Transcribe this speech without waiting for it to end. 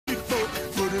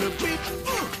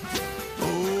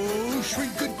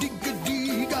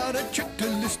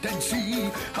and see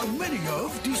how many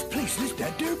of these places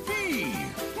that there be.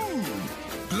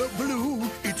 Club Blue,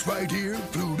 it's right here.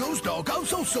 Pluto's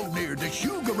Doghouse, oh so near. The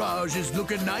shoe garage is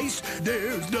looking nice.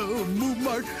 There's the Move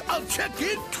Mart, I'll check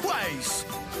it twice.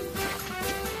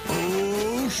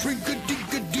 Oh,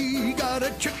 shrink-a-dink-a-dee,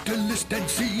 gotta check the list and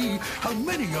see how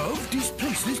many of these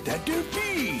places that there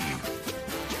be.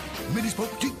 Minnie's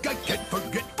Boutique I can't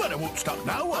forget, but I won't stop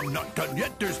now, I'm not done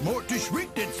yet. There's more to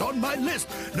shrink, it's on my list.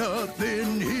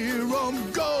 Nothing here I'm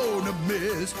gonna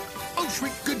miss. Oh,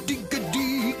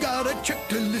 shrink-a-dink-a-dee, gotta check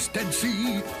the list and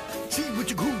see. See what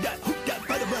you who that,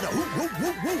 bada, who,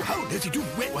 who, how does he do it?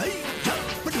 Hey, yeah,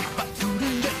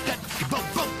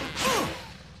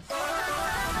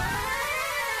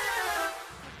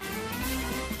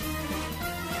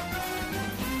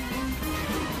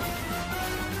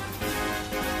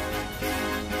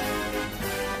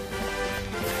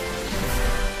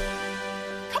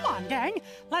 Come on, gang.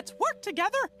 Let's work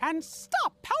together and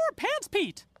stop Power Pants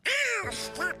Pete.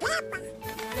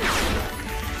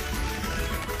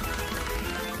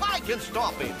 I can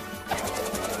stop him.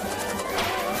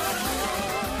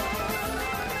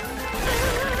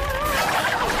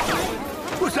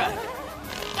 What's that?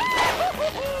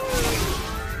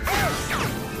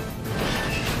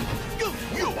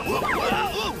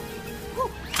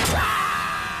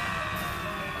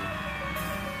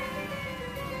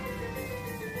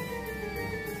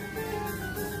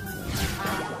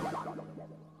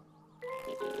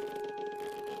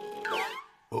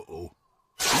 Uh-oh.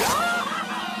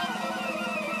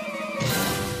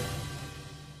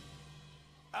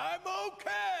 I'm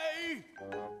okay.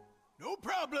 No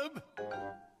problem.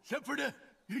 Except for the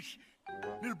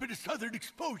little bit of southern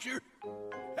exposure.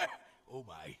 Oh,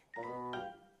 my.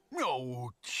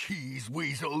 Oh, cheese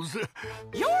weasels.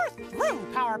 You're through,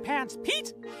 Power Pants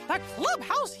Pete. The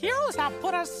Clubhouse heroes have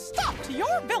put a stop to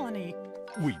your villainy.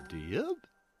 We did?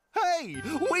 Hey,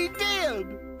 we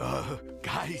did!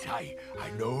 Guys, I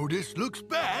know this looks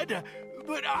bad,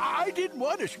 but I didn't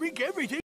want to shrink everything.